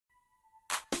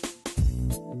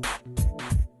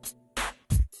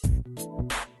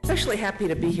especially happy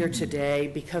to be here today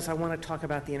because I want to talk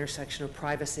about the intersection of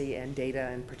privacy and data,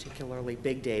 and particularly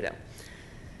big data.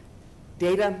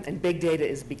 Data and big data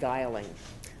is beguiling.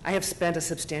 I have spent a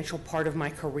substantial part of my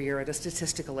career at a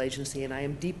statistical agency, and I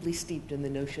am deeply steeped in the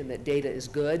notion that data is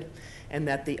good and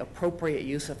that the appropriate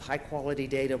use of high-quality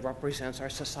data represents our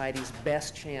society's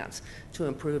best chance to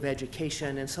improve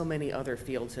education and so many other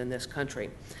fields in this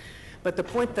country. But the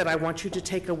point that I want you to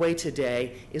take away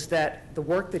today is that the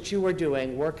work that you are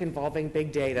doing, work involving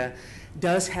big data,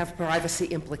 does have privacy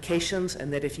implications,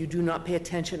 and that if you do not pay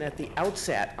attention at the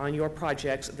outset on your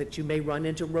projects, that you may run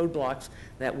into roadblocks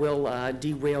that will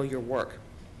derail your work.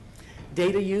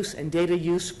 Data use, and data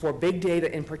use for big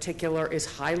data in particular, is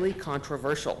highly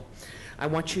controversial. I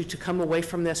want you to come away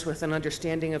from this with an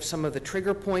understanding of some of the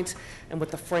trigger points and with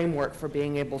the framework for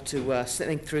being able to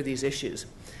think through these issues.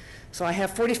 So I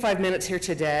have 45 minutes here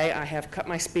today. I have cut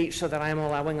my speech so that I am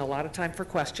allowing a lot of time for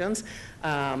questions.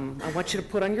 I want you to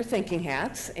put on your thinking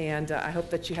hats, and I hope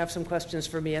that you have some questions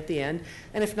for me at the end.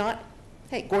 And if not,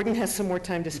 hey, Gordon has some more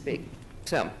time to speak.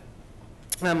 So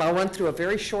I'll run through a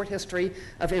very short history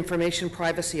of information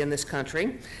privacy in this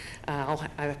country.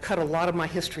 I've cut a lot of my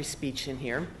history speech in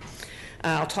here.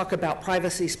 I'll talk about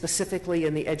privacy specifically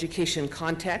in the education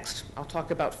context. I'll talk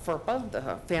about FERPA,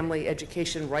 the Family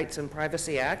Education Rights and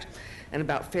Privacy Act, and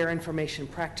about fair information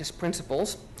practice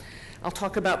principles. I'll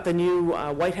talk about the new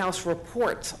White House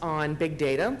reports on big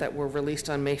data that were released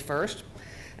on May 1st.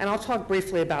 And I'll talk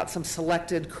briefly about some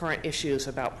selected current issues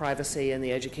about privacy in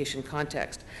the education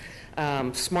context.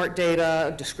 Smart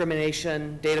data,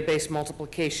 discrimination, database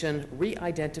multiplication,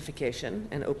 re-identification,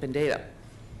 and open data.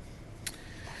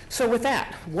 So with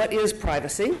that, what is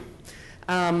privacy?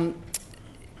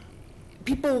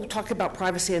 People talk about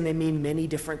privacy and they mean many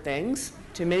different things.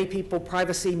 To many people,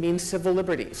 privacy means civil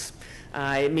liberties.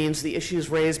 It means the issues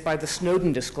raised by the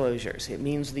Snowden disclosures. It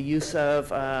means the use of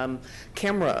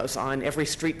cameras on every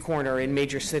street corner in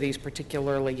major cities,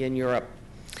 particularly in Europe.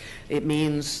 It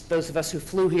means those of us who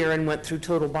flew here and went through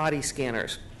total body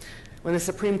scanners. When the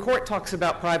Supreme Court talks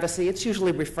about privacy, it's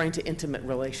usually referring to intimate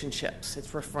relationships.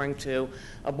 It's referring to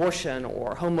abortion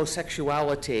or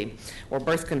homosexuality or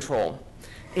birth control.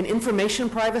 In information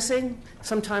privacy,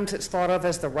 sometimes it's thought of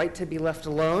as the right to be left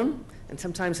alone, and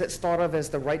sometimes it's thought of as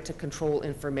the right to control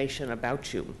information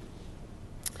about you.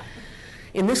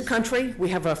 In this country, we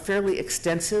have a fairly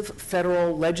extensive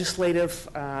federal legislative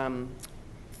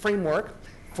framework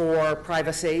for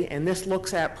privacy, and this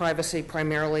looks at privacy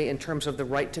primarily in terms of the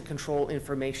right to control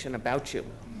information about you.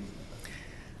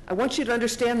 I want you to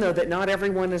understand, though, that not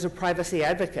everyone is a privacy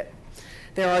advocate.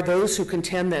 There are those who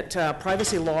contend that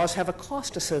privacy laws have a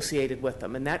cost associated with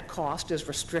them, and that cost is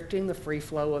restricting the free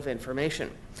flow of information.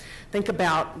 Think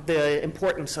about the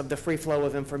importance of the free flow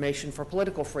of information for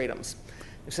political freedoms.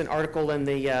 There's an article in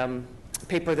the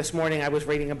paper this morning I was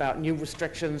reading about new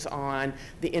restrictions on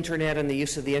the internet and the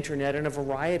use of the internet in a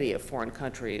variety of foreign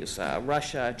countries,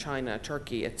 Russia, China,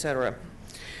 Turkey, etc.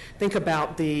 Think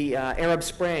about the Arab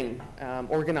Spring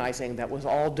organizing that was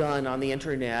all done on the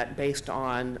internet based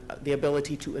on the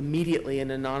ability to immediately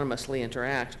and anonymously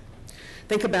interact.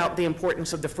 Think about the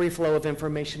importance of the free flow of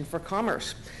information for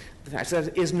commerce.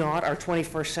 Is not our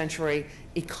 21st century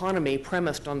economy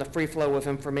premised on the free flow of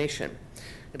information?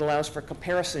 It allows for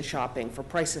comparison shopping, for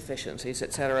price efficiencies,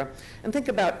 et cetera. And think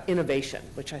about innovation,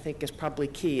 which I think is probably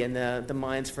key in the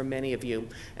minds for many of you,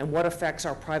 and what effects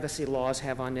our privacy laws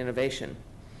have on innovation.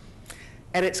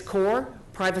 At its core,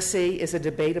 privacy is a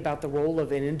debate about the role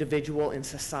of an individual in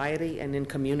society and in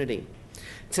community.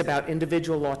 It's about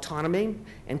individual autonomy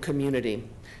and community.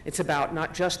 It's about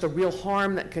not just the real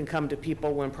harm that can come to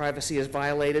people when privacy is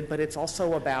violated, but it's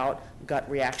also about gut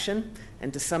reaction,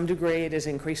 and to some degree it is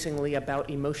increasingly about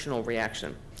emotional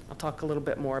reaction. I'll talk a little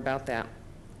bit more about that.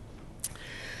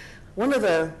 One of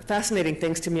the fascinating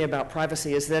things to me about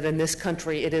privacy is that in this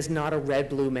country it is not a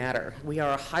red-blue matter. We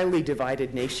are a highly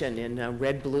divided nation in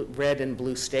red and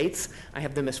blue states. I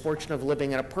have the misfortune of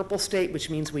living in a purple state,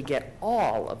 which means we get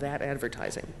all of that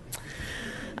advertising.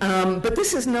 But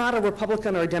this is not a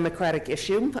Republican or a Democratic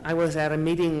issue. I was at a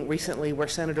meeting recently where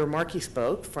Senator Markey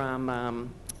spoke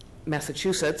from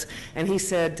Massachusetts, and he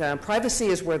said, privacy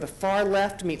is where the far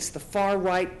left meets the far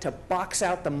right to box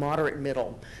out the moderate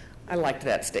middle. I liked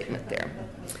that statement there.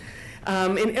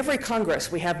 In every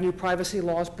Congress, we have new privacy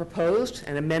laws proposed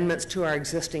and amendments to our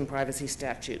existing privacy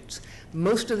statutes.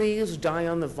 Most of these die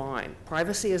on the vine.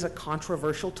 Privacy is a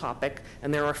controversial topic,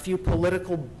 and there are a few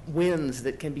political wins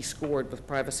that can be scored with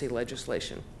privacy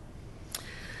legislation.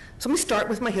 So let me start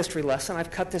with my history lesson.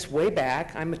 I've cut this way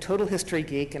back. I'm a total history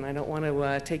geek, and I don't want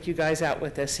to take you guys out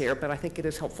with this here, but I think it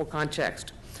is helpful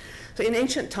context. So in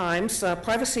ancient times,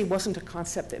 privacy wasn't a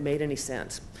concept that made any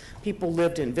sense. People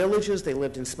lived in villages, they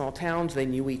lived in small towns, they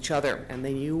knew each other, and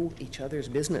they knew each other's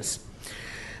business.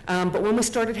 But when we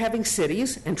started having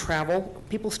cities and travel,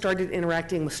 people started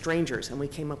interacting with strangers, and we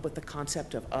came up with the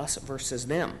concept of us versus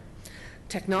them.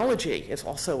 Technology is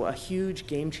also a huge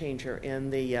game changer in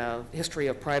the history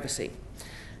of privacy.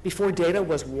 Before data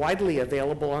was widely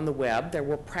available on the web, there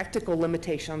were practical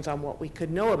limitations on what we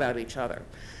could know about each other.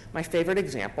 My favorite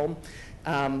example,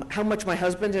 how much my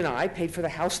husband and I paid for the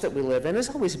house that we live in has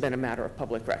always been a matter of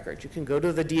public record. You can go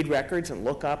to the deed records and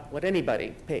look up what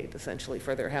anybody paid, essentially,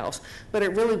 for their house. But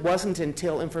it really wasn't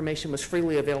until information was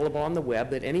freely available on the web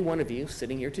that any one of you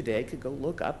sitting here today could go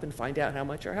look up and find out how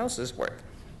much your house is worth.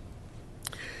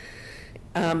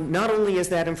 Not only is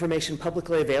that information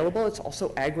publicly available, it's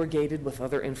also aggregated with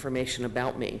other information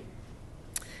about me.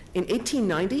 In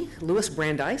 1890, Louis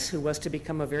Brandeis, who was to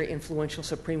become a very influential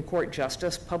Supreme Court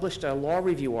justice, published a law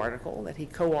review article that he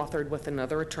co-authored with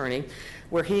another attorney,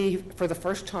 where he, for the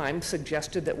first time,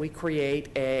 suggested that we create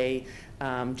a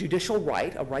judicial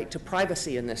right, a right to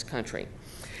privacy in this country.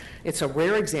 It's a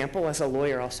rare example, as a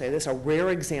lawyer I'll say this, a rare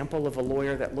example of a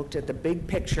lawyer that looked at the big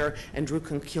picture and drew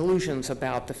conclusions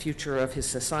about the future of his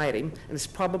society, and it's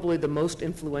probably the most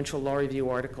influential law review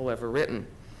article ever written.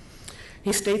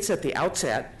 He states at the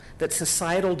outset that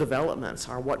societal developments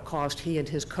are what caused he and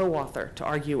his co-author to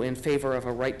argue in favor of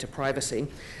a right to privacy,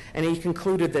 and he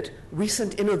concluded that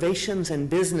recent innovations and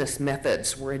business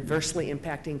methods were adversely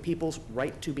impacting people's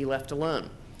right to be left alone.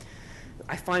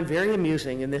 I find very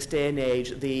amusing in this day and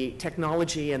age the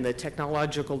technology and the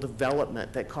technological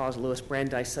development that caused Louis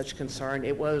Brandeis such concern.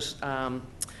 It was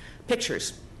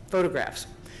pictures, photographs.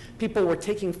 People were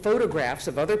taking photographs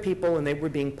of other people and they were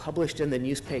being published in the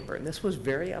newspaper. And this was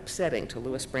very upsetting to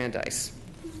Louis Brandeis.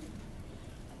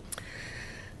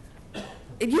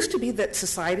 It used to be that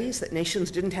societies, that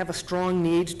nations didn't have a strong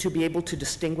need to be able to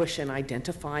distinguish and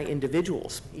identify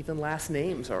individuals. Even last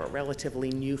names are a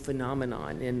relatively new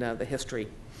phenomenon in the history.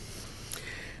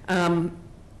 And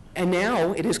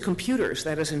now it is computers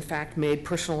that has in fact made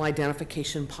personal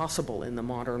identification possible in the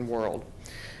modern world.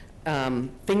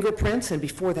 Fingerprints, and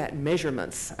before that,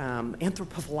 measurements.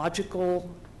 Anthropological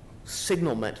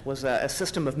signalment was a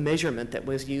system of measurement that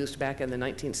was used back in the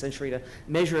 19th century to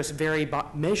measure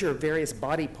various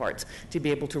body parts to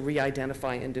be able to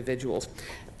re-identify individuals.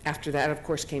 After that, of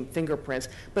course, came fingerprints,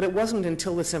 but it wasn't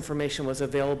until this information was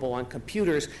available on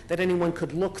computers that anyone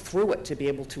could look through it to be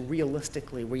able to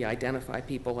realistically re-identify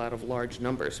people out of large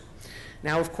numbers.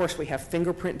 Now, of course, we have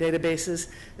fingerprint databases.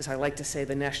 As I like to say,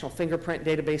 the national fingerprint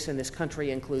database in this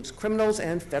country includes criminals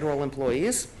and federal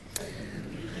employees.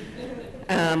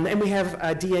 And we have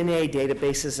DNA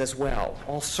databases as well.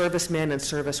 All servicemen and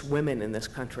servicewomen in this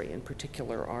country in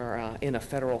particular are in a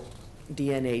federal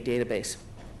DNA database.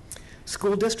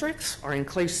 School districts are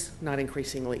not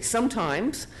increasingly,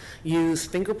 sometimes use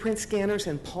fingerprint scanners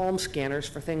and palm scanners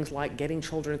for things like getting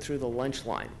children through the lunch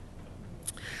line.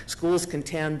 Schools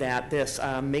contend that this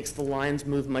makes the lines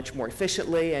move much more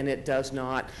efficiently, and it does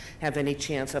not have any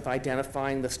chance of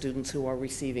identifying the students who are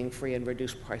receiving free and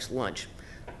reduced price lunch.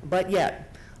 But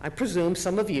yet, I presume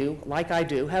some of you, like I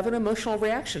do, have an emotional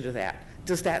reaction to that.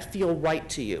 Does that feel right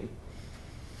to you?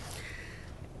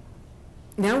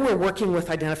 Now we're working with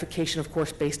identification, of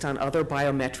course, based on other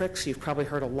biometrics. You've probably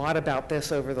heard a lot about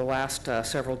this over the last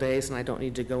several days, and I don't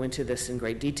need to go into this in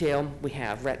great detail. We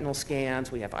have retinal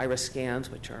scans, we have iris scans,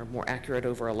 which are more accurate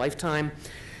over a lifetime,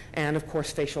 and of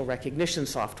course, facial recognition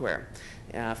software.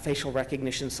 Facial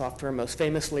recognition software most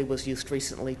famously was used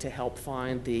recently to help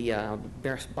find the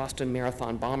Boston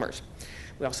Marathon bombers.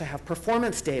 We also have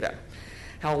performance data,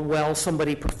 how well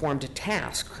somebody performed a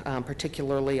task,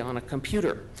 particularly on a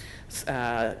computer.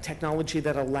 Technology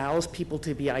that allows people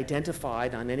to be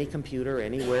identified on any computer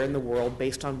anywhere in the world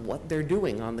based on what they're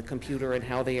doing on the computer and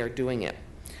how they are doing it.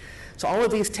 So all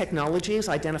of these technologies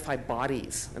identify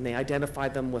bodies, and they identify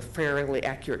them with fairly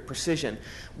accurate precision.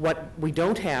 What we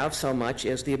don't have so much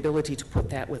is the ability to put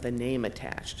that with a name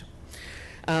attached.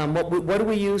 What do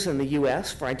we use in the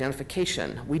U.S. for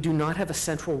identification? We do not have a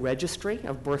central registry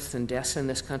of births and deaths in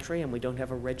this country, and we don't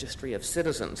have a registry of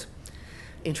citizens.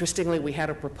 Interestingly, we had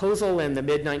a proposal in the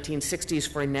mid-1960s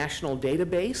for a national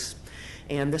database,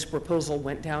 and this proposal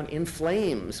went down in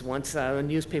flames once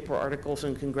newspaper articles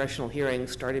and congressional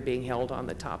hearings started being held on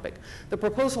the topic. The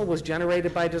proposal was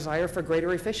generated by a desire for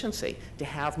greater efficiency, to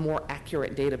have more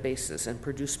accurate databases and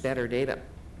produce better data.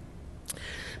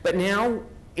 But now,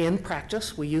 in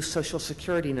practice, we use Social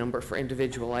Security number for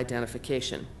individual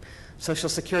identification. Social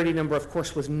Security number, of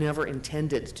course, was never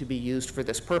intended to be used for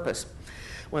this purpose.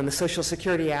 When the Social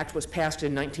Security Act was passed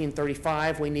in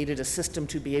 1935, we needed a system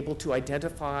to be able to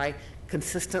identify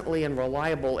consistently and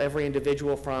reliable every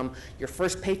individual from your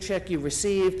first paycheck you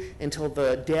receive until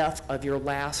the death of your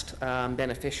last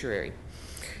beneficiary.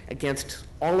 Against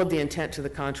all of the intent to the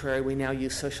contrary, we now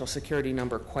use Social Security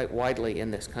number quite widely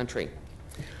in this country.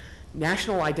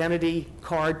 National identity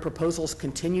card proposals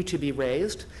continue to be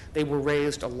raised. They were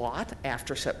raised a lot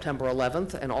after September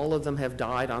 11th, and all of them have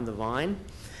died on the vine.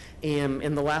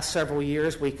 In the last several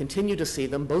years, we continue to see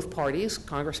them. Both parties,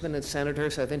 congressmen and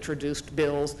senators, have introduced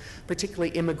bills, particularly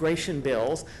immigration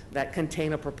bills, that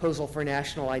contain a proposal for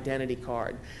national identity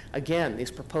card. Again,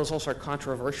 these proposals are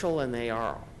controversial, and they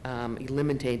are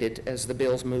eliminated as the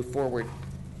bills move forward.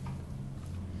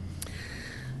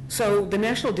 So the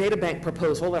National Data Bank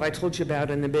proposal that I told you about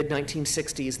in the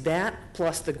mid-1960s, that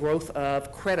plus the growth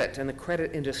of credit and the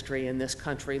credit industry in this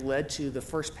country led to the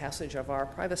first passage of our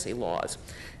privacy laws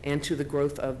and to the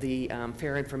growth of the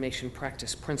Fair Information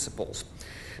Practice Principles.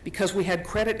 Because we had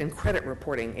credit and credit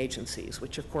reporting agencies,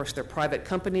 which of course they're private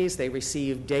companies, they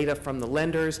receive data from the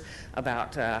lenders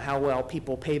about how well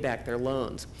people pay back their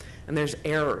loans. And there's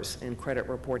errors in credit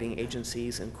reporting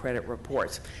agencies and credit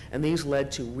reports. And these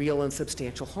led to real and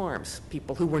substantial harms.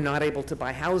 People who were not able to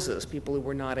buy houses, people who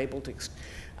were not able to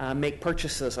make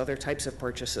purchases, other types of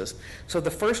purchases. So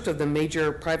the first of the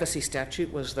major privacy statutes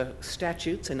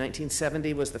in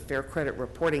 1970 was the Fair Credit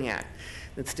Reporting Act.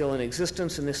 It's still in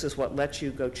existence, and this is what lets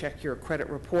you go check your credit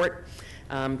report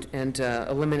and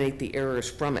eliminate the errors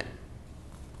from it.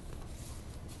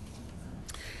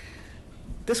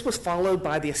 This was followed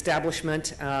by the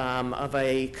establishment of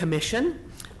a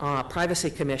commission, privacy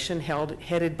commission,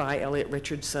 headed by Elliot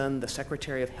Richardson, the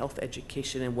Secretary of Health,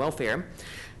 Education, and Welfare.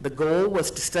 The goal was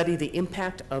to study the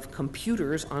impact of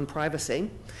computers on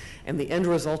privacy, and the end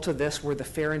result of this were the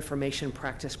Fair Information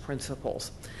Practice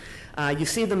Principles. You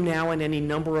see them now in any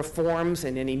number of forms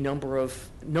and any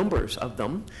numbers of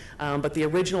them, but the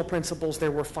original principles,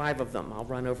 there were 5 of them. I'll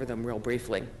run over them real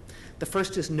briefly. The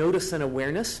first is notice and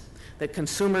awareness, that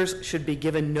consumers should be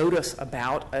given notice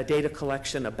about a data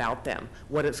collection about them,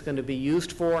 what it's going to be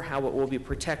used for, how it will be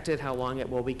protected, how long it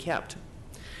will be kept.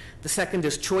 The second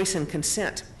is choice and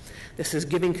consent. This is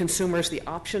giving consumers the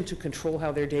option to control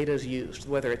how their data is used,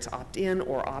 whether it's opt-in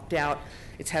or opt-out.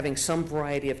 It's having some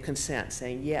variety of consent,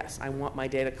 saying, yes, I want my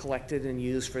data collected and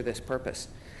used for this purpose.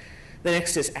 The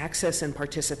next is access and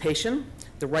participation,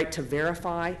 the right to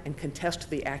verify and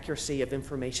contest the accuracy of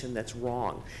information that's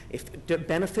wrong. If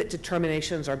benefit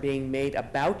determinations are being made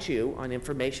about you on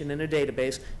information in a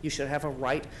database, you should have a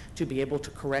right to be able to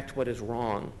correct what is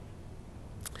wrong.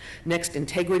 Next,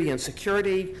 integrity and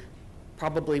security,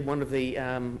 probably one of the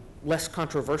less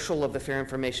controversial of the fair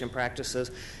information practices.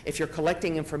 If you're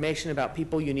collecting information about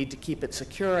people, you need to keep it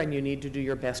secure and you need to do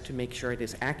your best to make sure it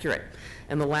is accurate.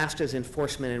 And the last is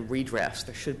enforcement and redress.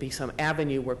 There should be some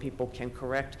avenue where people can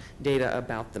correct data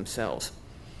about themselves.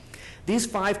 These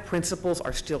 5 principles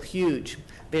are still huge.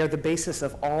 They are the basis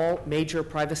of all major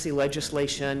privacy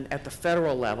legislation at the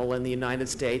federal level in the United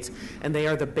States, and they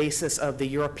are the basis of the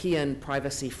European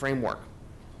privacy framework.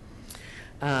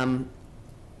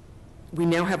 We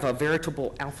now have a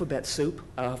veritable alphabet soup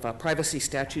of privacy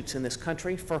statutes in this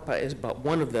country. FERPA is but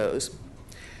one of those.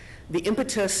 The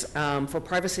impetus for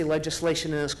privacy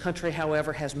legislation in this country,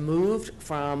 however, has moved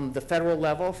from the federal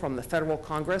level, from the federal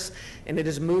Congress, and it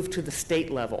has moved to the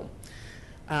state level.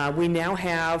 We now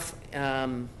have,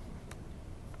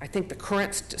 I think the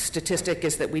current statistic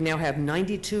is that we now have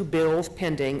 92 bills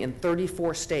pending in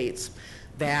 34 states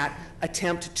that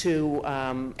attempt to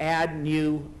add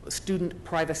new student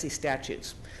privacy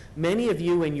statutes. Many of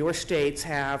you in your states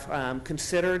have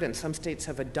considered, and some states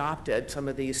have adopted, some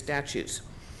of these statutes.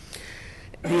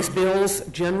 These bills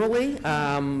generally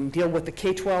deal with the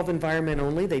K-12 environment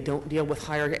only. They don't deal with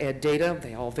higher ed data.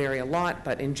 They all vary a lot,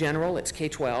 but in general, it's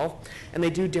K-12, and they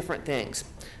do different things.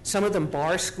 Some of them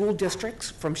bar school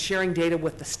districts from sharing data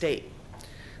with the state.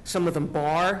 Some of them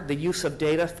bar the use of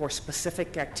data for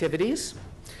specific activities.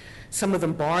 Some of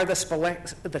them bar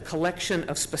the collection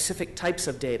of specific types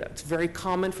of data. It's very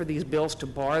common for these bills to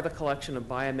bar the collection of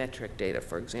biometric data,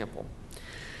 for example.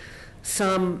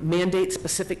 Some mandate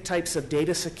specific types of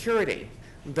data security.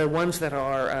 The ones that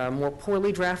are more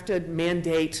poorly drafted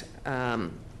mandate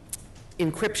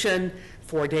encryption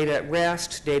for data at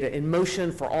rest, data in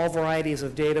motion, for all varieties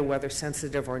of data, whether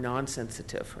sensitive or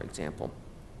non-sensitive, for example.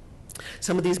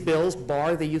 Some of these bills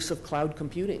bar the use of cloud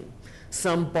computing.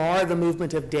 Some bar the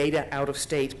movement of data out of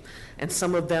state, and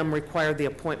some of them require the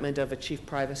appointment of a chief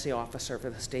privacy officer for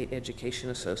the State Education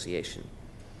Association.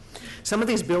 Some of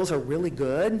these bills are really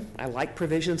good. I like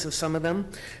provisions of some of them.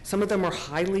 Some of them are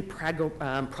highly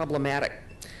problematic.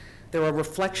 They're a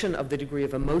reflection of the degree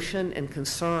of emotion and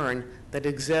concern that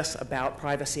exists about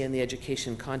privacy in the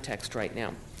education context right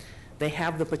now. They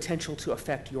have the potential to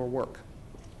affect your work.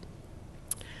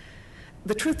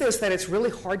 The truth is that it's really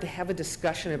hard to have a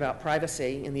discussion about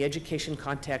privacy in the education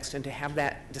context and to have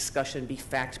that discussion be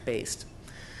fact-based.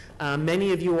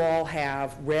 Many of you all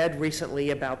have read recently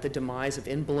about the demise of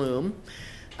In Bloom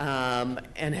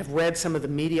and have read some of the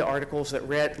media articles that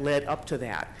led up to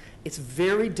that. It's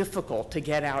very difficult to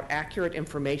get out accurate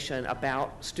information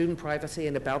about student privacy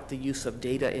and about the use of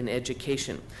data in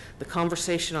education. The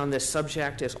conversation on this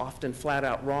subject is often flat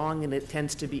out wrong, and it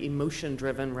tends to be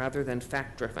emotion-driven rather than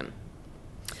fact-driven.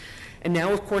 And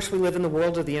now, of course, we live in the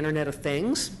world of the Internet of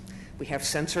Things. We have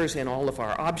sensors in all of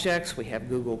our objects. We have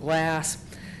Google Glass.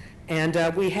 And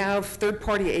we have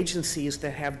third-party agencies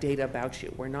that have data about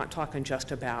you. We're not talking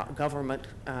just about government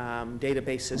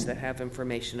databases that have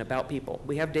information about people.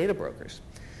 We have data brokers.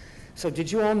 So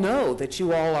did you all know that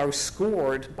you all are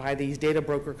scored by these data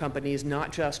broker companies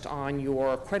not just on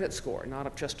your credit score,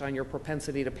 not just on your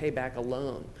propensity to pay back a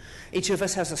loan? Each of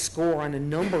us has a score on a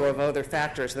number of other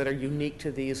factors that are unique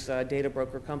to these data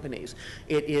broker companies.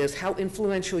 It is how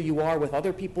influential you are with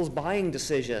other people's buying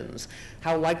decisions,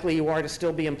 how likely you are to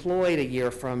still be employed a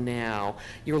year from now,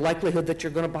 your likelihood that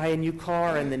you're going to buy a new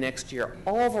car in the next year,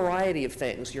 all variety of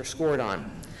things you're scored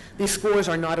on. These scores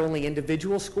are not only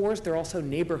individual scores, they're also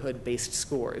neighborhood-based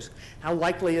scores. How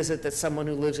likely is it that someone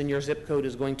who lives in your zip code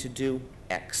is going to do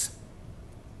X?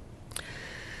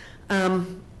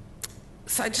 So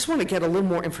I just want to get a little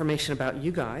more information about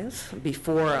you guys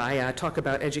before I talk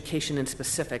about education in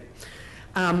specific.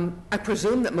 I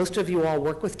presume that most of you all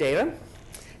work with data.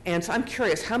 And so I'm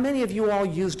curious, how many of you all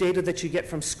use data that you get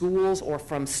from schools or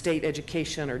from state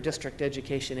education or district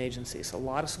education agencies? A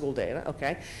lot of school data,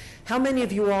 okay. How many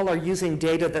of you all are using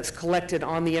data that's collected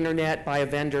on the internet by a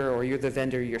vendor or you're the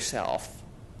vendor yourself?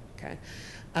 Okay.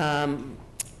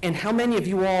 And how many of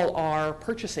you all are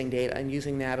purchasing data and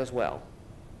using that as well?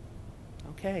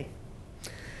 Okay.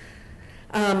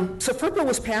 So FERPA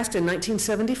was passed in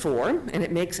 1974, and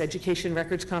it makes education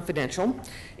records confidential.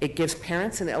 It gives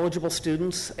parents and eligible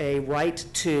students a right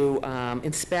to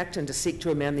inspect and to seek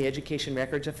to amend the education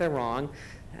records if they're wrong.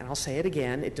 And I'll say it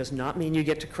again, it does not mean you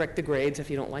get to correct the grades if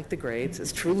you don't like the grades.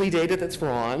 It's truly data that's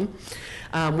wrong.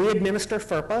 We administer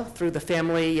FERPA through the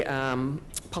Family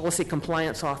Policy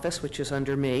Compliance Office, which is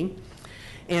under me.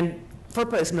 And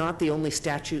FERPA is not the only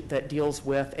statute that deals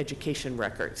with education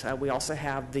records. We also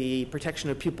have the Protection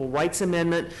of Pupil Rights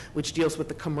Amendment, which deals with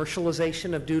the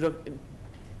commercialization of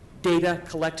data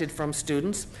collected from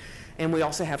students. And we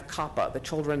also have COPPA, the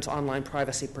Children's Online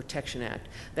Privacy Protection Act.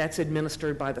 That's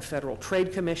administered by the Federal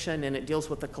Trade Commission, and it deals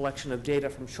with the collection of data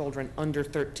from children under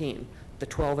 13, the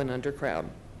 12 and under crowd.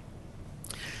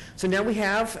 So now we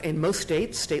have, in most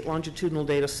states, state longitudinal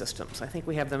data systems. I think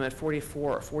we have them at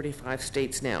 44 or 45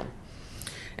 states now.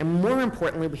 And more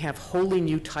importantly, we have wholly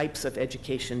new types of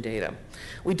education data.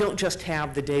 We don't just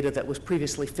have the data that was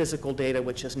previously physical data,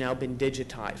 which has now been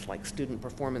digitized, like student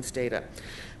performance data.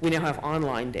 We now have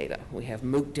online data. We have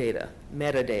MOOC data,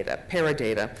 metadata,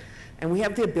 paradata, and we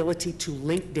have the ability to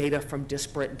link data from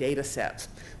disparate data sets.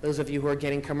 Those of you who are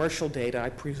getting commercial data, I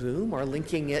presume, are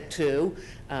linking it to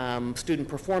student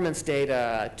performance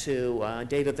data, to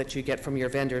data that you get from your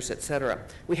vendors, et cetera.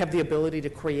 We have the ability to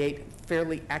create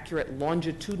fairly accurate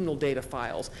longitudinal data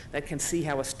files that can see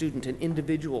how a student, an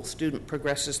individual student,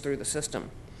 progresses through the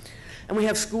system. And we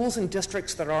have schools and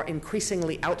districts that are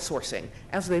increasingly outsourcing,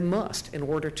 as they must, in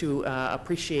order to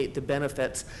appreciate the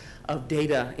benefits of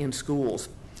data in schools.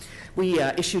 We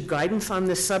issued guidance on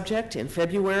this subject in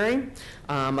February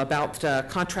about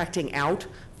contracting out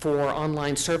for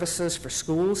online services for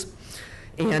schools.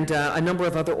 And a number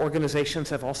of other organizations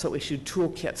have also issued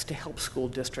toolkits to help school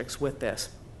districts with this.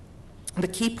 The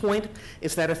key point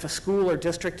is that if a school or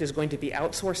district is going to be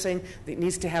outsourcing, it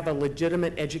needs to have a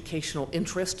legitimate educational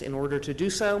interest in order to do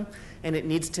so, and it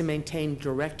needs to maintain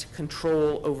direct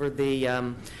control over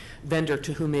the vendor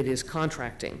to whom it is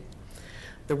contracting.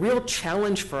 The real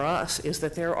challenge for us is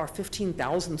that there are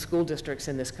 15,000 school districts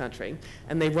in this country,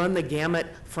 and they run the gamut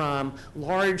from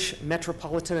large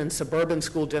metropolitan and suburban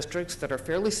school districts that are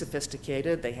fairly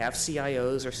sophisticated. They have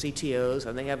CIOs or CTOs,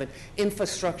 and they have an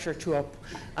infrastructure to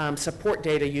support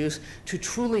data use, to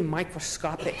truly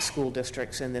microscopic school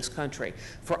districts in this country.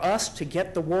 For us to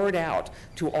get the word out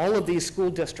to all of these school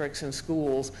districts and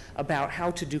schools about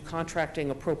how to do contracting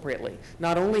appropriately,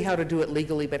 not only how to do it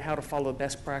legally, but how to follow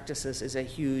best practices, is a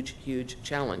huge, huge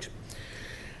challenge.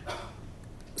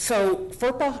 So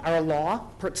FERPA, our law,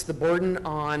 puts the burden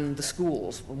on the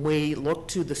schools. We look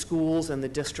to the schools and the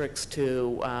districts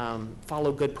to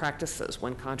follow good practices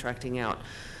when contracting out.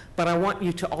 But I want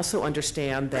you to also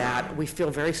understand that we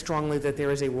feel very strongly that there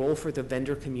is a role for the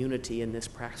vendor community in this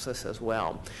process as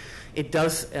well. It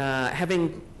does,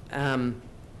 having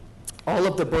all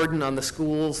of the burden on the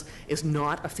schools is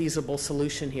not a feasible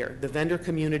solution here. The vendor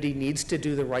community needs to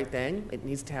do the right thing. It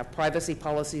needs to have privacy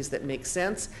policies that make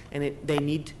sense, and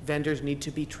vendors need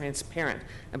to be transparent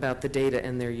about the data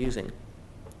and they're using.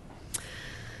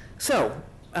 So,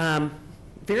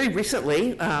 very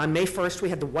recently, on May 1st, we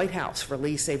had the White House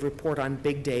release a report on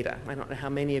big data. I don't know how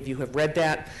many of you have read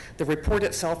that. The report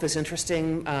itself is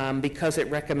interesting because it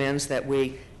recommends that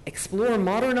we explore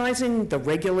modernizing the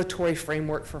regulatory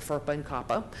framework for FERPA and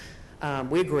COPPA.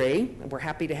 We agree, and we're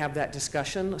happy to have that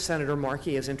discussion. Senator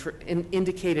Markey has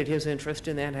indicated his interest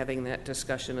in that, having that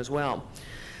discussion as well.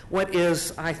 What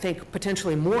is, I think,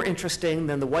 potentially more interesting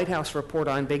than the White House report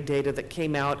on big data that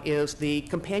came out is the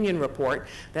companion report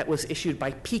that was issued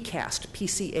by PCAST,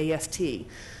 P-C-A-S-T,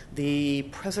 the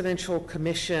Presidential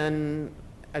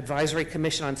Advisory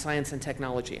Commission on Science and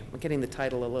Technology. I'm getting the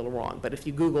title a little wrong, but if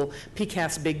you Google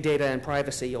PCAST Big Data and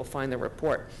Privacy, you'll find the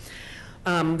report.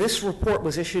 This report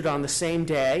was issued on the same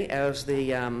day as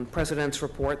the President's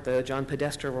report, the John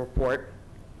Podesta report,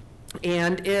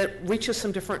 and it reaches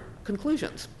some different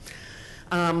conclusions.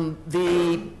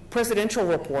 The presidential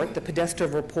report, the Podesta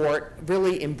report,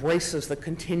 really embraces the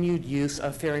continued use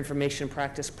of fair information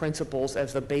practice principles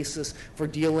as the basis for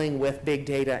dealing with big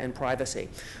data and privacy.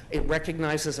 It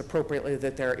recognizes appropriately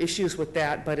that there are issues with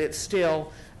that, but it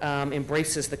still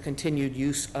embraces the continued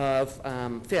use of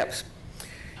FIPS.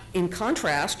 In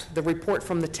contrast, the report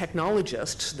from the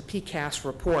technologists, the PCAST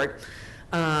report,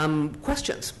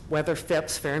 questions whether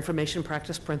FIPS, fair information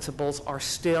practice principles, are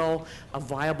still a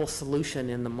viable solution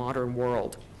in the modern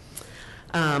world.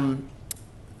 The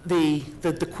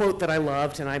quote that I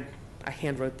loved, and I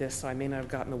handwrote this, so I may not have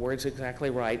gotten the words exactly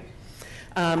right,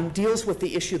 deals with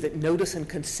the issue that notice and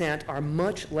consent are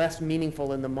much less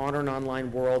meaningful in the modern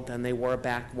online world than they were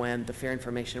back when the fair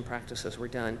information practices were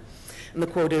done. And the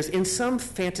quote is, "In some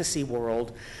fantasy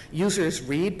world, users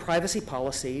read privacy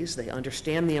policies, they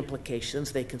understand the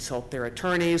implications, they consult their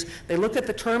attorneys, they look at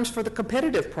the terms for the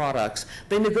competitive products,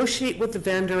 they negotiate with the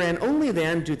vendor, and only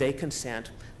then do they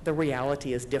consent. The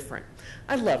reality is different."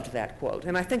 I loved that quote,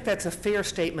 and I think that's a fair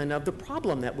statement of the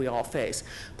problem that we all face.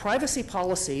 Privacy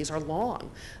policies are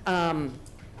long.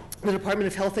 The Department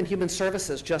of Health and Human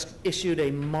Services just issued a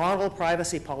model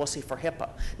privacy policy for HIPAA.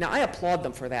 Now, I applaud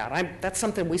them for that. That's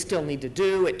something we still need to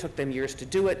do. It took them years to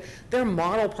do it. Their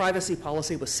model privacy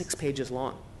policy was 6 pages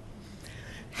long.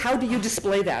 How do you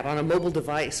display that on a mobile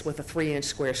device with a 3-inch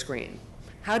square screen?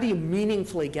 How do you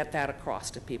meaningfully get that across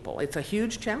to people? It's a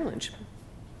huge challenge.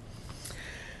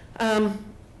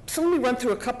 So let me run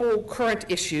through a couple current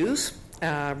issues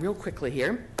real quickly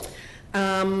here.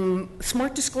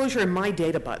 Smart disclosure and my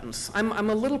data buttons. I'm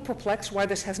a little perplexed why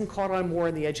this hasn't caught on more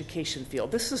in the education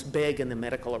field. This is big in the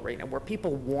medical arena where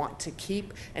people want to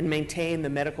keep and maintain the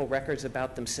medical records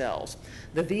about themselves.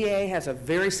 The VA has a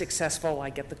very successful,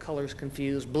 I get the colors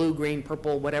confused, blue, green,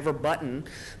 purple, whatever button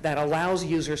that allows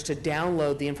users to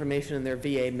download the information in their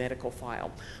VA medical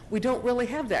file. We don't really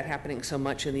have that happening so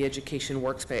much in the education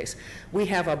workspace. We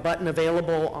have a button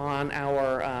available on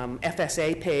our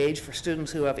FSA page for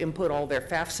students who have input all their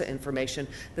FAFSA information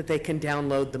that they can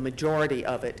download the majority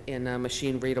of it in a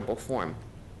machine-readable form.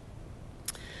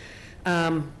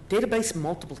 Database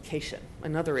multiplication,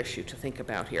 another issue to think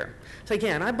about here. So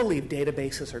again, I believe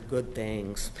databases are good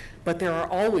things, but there are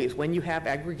always, when you have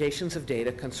aggregations of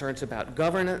data, concerns about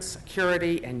governance,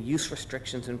 security, and use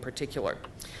restrictions in particular.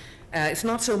 It's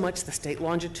not so much the state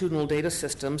longitudinal data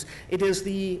systems, it is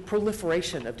the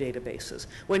proliferation of databases.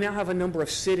 We now have a number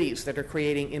of cities that are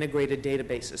creating integrated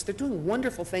databases. They're doing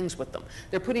wonderful things with them.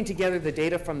 They're putting together the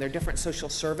data from their different social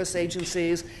service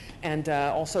agencies and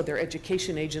also their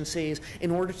education agencies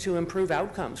in order to improve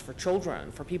outcomes for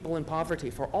children, for people in poverty,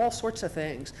 for all sorts of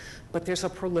things. But there's a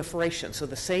proliferation, so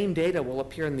the same data will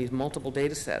appear in these multiple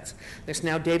data sets. There's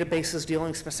now databases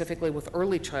dealing specifically with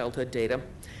early childhood data.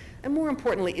 And more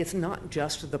importantly, it's not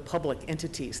just the public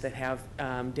entities that have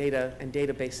data and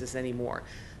databases anymore.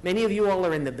 Many of you all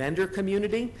are in the vendor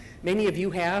community. Many of you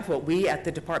have what we at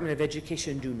the Department of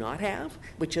Education do not have,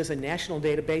 which is a national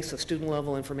database of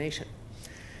student-level information.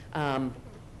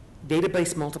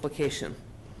 Database multiplication.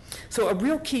 So a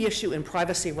real key issue in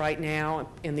privacy right now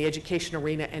in the education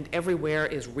arena and everywhere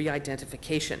is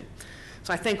re-identification.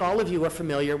 So I think all of you are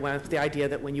familiar with the idea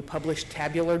that when you publish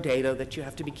tabular data that you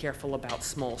have to be careful about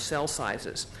small cell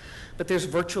sizes. But there's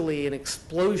virtually an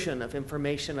explosion of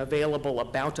information available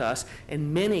about us,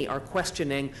 and many are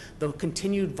questioning the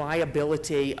continued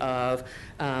viability of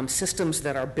systems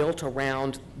that are built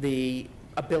around the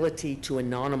ability to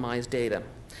anonymize data.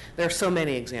 There are so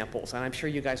many examples, and I'm sure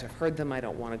you guys have heard them. I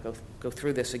don't want to go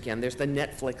through this again. There's the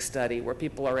Netflix study where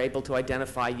people are able to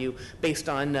identify you based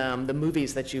on the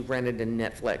movies that you've rented in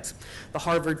Netflix. The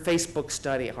Harvard Facebook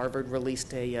study. Harvard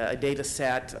released a data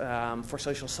set for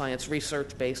social science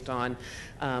research based on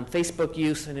Facebook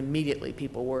use, and immediately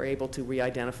people were able to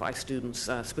re-identify students,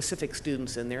 specific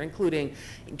students in there, including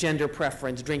gender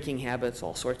preference, drinking habits,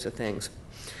 all sorts of things.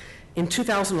 In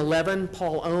 2011,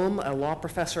 Paul Ohm, a law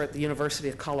professor at the University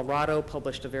of Colorado,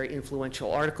 published a very influential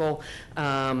article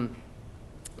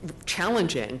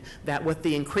challenging that with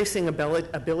the increasing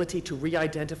ability to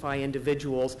re-identify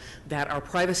individuals, that our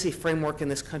privacy framework in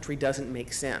this country doesn't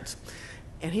make sense.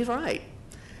 And he's right.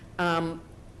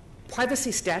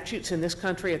 Privacy statutes in this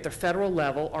country at the federal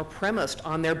level are premised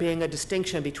on there being a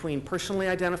distinction between personally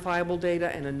identifiable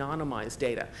data and anonymized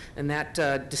data, and that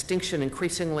distinction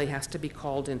increasingly has to be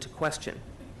called into question.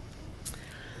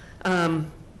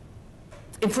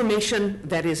 Information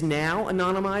that is now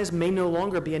anonymized may no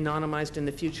longer be anonymized in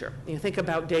the future. You think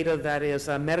about data that is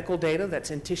medical data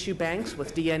that's in tissue banks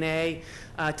with DNA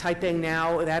typing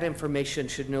now, that information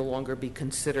should no longer be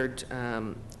considered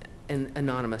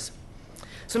anonymous.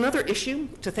 So another issue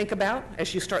to think about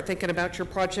as you start thinking about your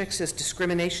projects is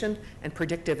discrimination and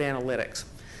predictive analytics.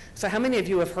 So how many of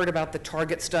you have heard about the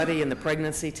Target study and the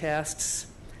pregnancy tests?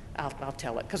 I'll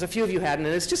tell it, because a few of you hadn't,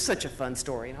 and it's just such a fun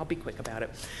story, and I'll be quick about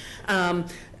it.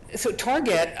 So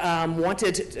Target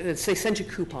they sent you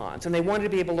coupons, and they wanted to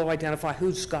be able to identify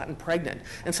who's gotten pregnant.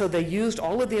 And so they used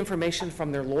all of the information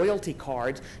from their loyalty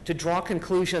cards to draw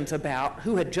conclusions about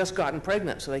who had just gotten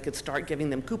pregnant, so they could start giving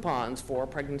them coupons for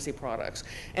pregnancy products.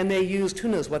 And they used, who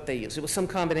knows what they used. It was some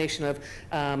combination of,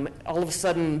 all of a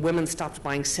sudden, women stopped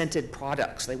buying scented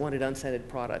products. They wanted unscented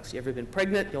products. You ever been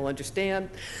pregnant? You'll understand.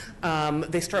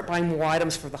 They start buying more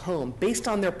items for the home. Based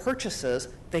on their purchases,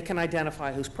 they can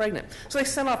identify who's pregnant. So they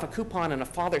sent off a coupon, and a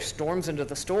father storms into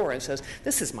the store and says,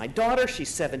 "This is my daughter, she's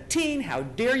 17, how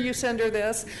dare you send her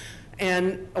this?"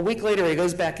 And a week later, he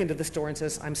goes back into the store and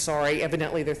says, "I'm sorry,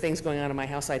 evidently there are things going on in my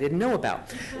house I didn't know about."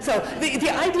 So the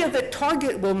idea that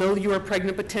Target will know you are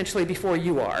pregnant potentially before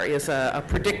you are is a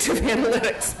predictive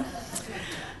analytics.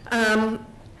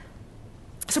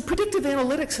 So predictive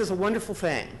analytics is a wonderful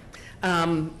thing.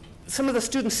 Some of the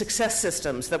student success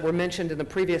systems that were mentioned in the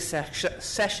previous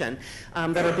session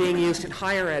that are being used in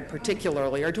higher ed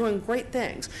particularly are doing great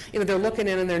things. You know, they're looking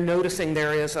in and they're noticing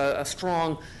there is a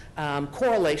strong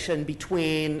correlation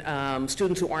between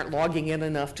students who aren't logging in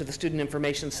enough to the student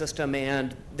information system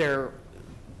and their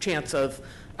chance of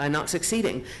not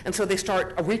succeeding. And so they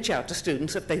start a reach out to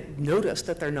students if they notice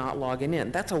that they're not logging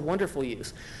in. That's a wonderful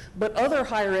use. But other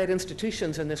higher ed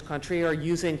institutions in this country are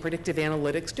using predictive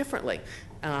analytics differently.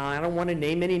 I don't want to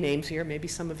name any names here. Maybe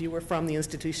some of you are from the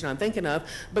institution I'm thinking of.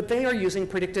 But they are using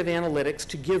predictive analytics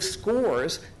to give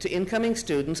scores to incoming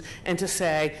students and to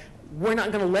say, we're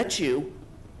not going to let you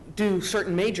do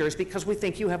certain majors because we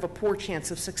think you have a poor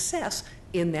chance of success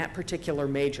in that particular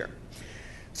major.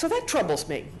 So that troubles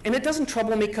me. And it doesn't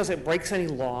trouble me because it breaks any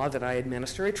law that I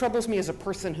administer. It troubles me as a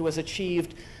person who has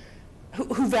achieved,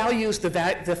 who values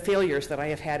the failures that I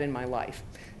have had in my life.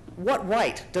 What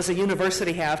right does a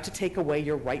university have to take away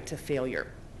your right to failure?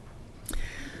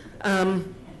 I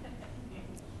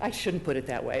shouldn't put it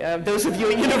that way. Those of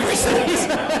you at universities.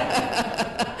 But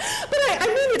I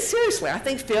mean it seriously. I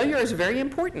think failure is very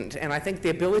important, and I think the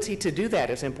ability to do that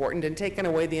is important, and taking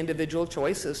away the individual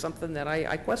choice is something that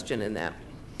I question in that.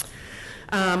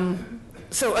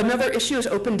 So another issue is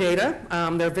open data.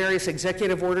 There are various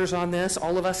executive orders on this.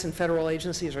 All of us in federal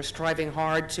agencies are striving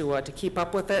hard to keep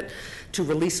up with it, to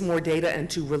release more data and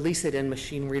to release it in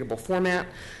machine-readable format.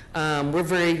 We're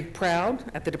very proud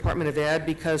at the Department of Ed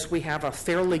because we have a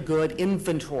fairly good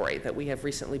inventory that we have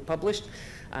recently published.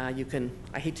 You can,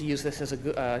 I hate to use this as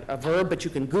a verb, but you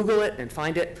can Google it and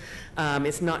find it.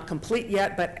 It's not complete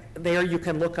yet, but there you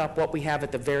can look up what we have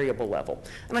at the variable level.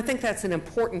 And I think that's an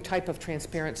important type of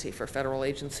transparency for federal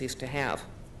agencies to have.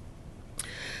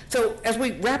 So as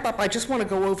we wrap up, I just want to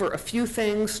go over a few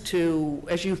things to,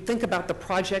 as you think about the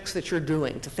projects that you're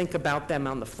doing, to think about them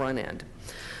on the front end.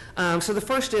 So the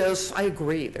first is, I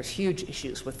agree, there's huge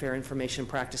issues with fair information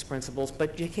practice principles,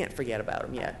 but you can't forget about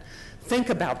them yet. Think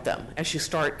about them as you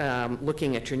start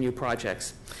looking at your new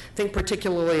projects. Think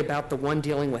particularly about the one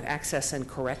dealing with access and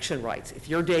correction rights. If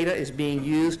your data is being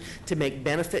used to make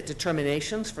benefit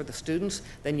determinations for the students,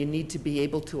 then you need to be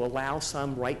able to allow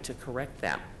some right to correct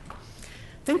them.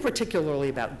 Think particularly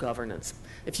about governance.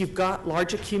 If you've got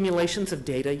large accumulations of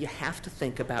data, you have to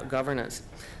think about governance.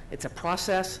 It's a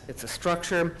process, it's a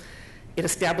structure. It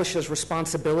establishes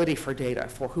responsibility for data,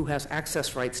 for who has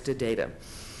access rights to data.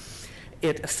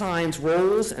 It assigns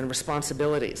roles and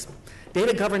responsibilities.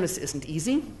 Data governance isn't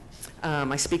easy.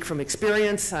 I speak from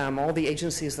experience. All the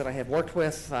agencies that I have worked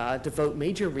with devote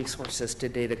major resources to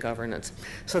data governance.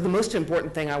 So the most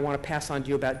important thing I want to pass on to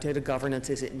you about data governance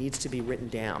is it needs to be written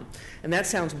down. And that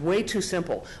sounds way too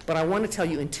simple, but I want to tell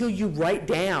you, until you write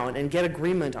down and get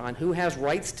agreement on who has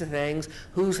rights to things,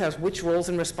 who has which roles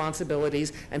and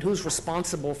responsibilities, and who's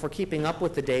responsible for keeping up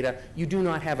with the data, you do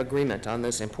not have agreement on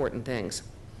those important things.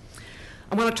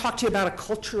 I want to talk to you about a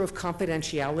culture of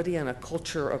confidentiality and a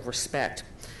culture of respect.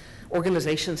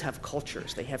 Organizations have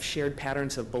cultures. They have shared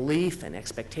patterns of belief and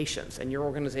expectations, and your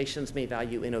organizations may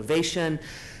value innovation,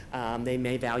 they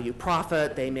may value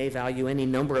profit, they may value any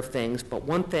number of things, but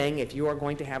one thing, if you are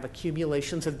going to have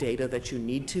accumulations of data that you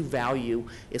need to value,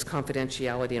 is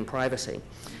confidentiality and privacy.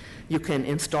 You can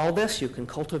install this, you can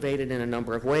cultivate it in a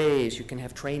number of ways. You can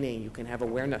have training, you can have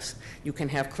awareness, you can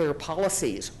have clear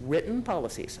policies, written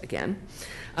policies again,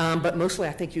 but mostly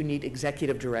I think you need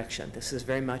executive direction. This is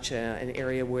very much an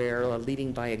area where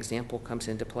leading by example comes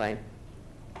into play.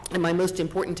 And my most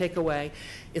important takeaway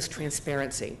is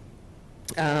transparency.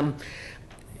 The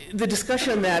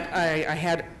discussion that I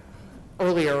had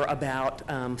earlier about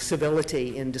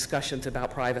civility in discussions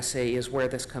about privacy is where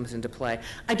this comes into play.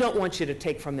 I don't want you to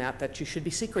take from that you should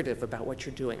be secretive about what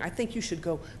you're doing. I think you should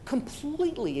go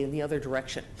completely in the other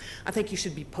direction. I think you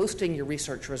should be posting your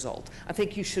research result. I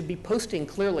think you should be posting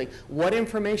clearly what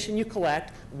information you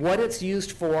collect, what it's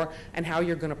used for, and how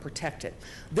you're going to protect it.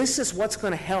 This is what's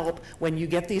going to help when you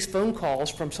get these phone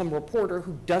calls from some reporter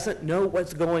who doesn't know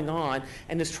what's going on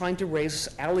and is trying to raise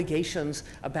allegations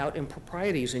about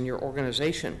improprieties in your organization.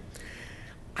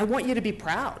 I want you to be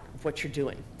proud of what you're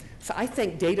doing. So I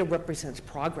think data represents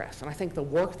progress, and I think the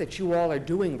work that you all are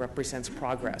doing represents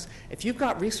progress. If you've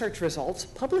got research results,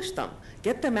 publish them.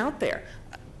 Get them out there.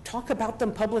 Talk about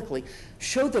them publicly.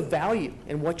 Show the value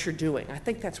in what you're doing. I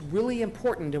think that's really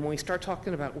important, and when we start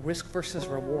talking about risk versus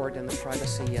reward in the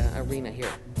privacy arena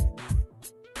here.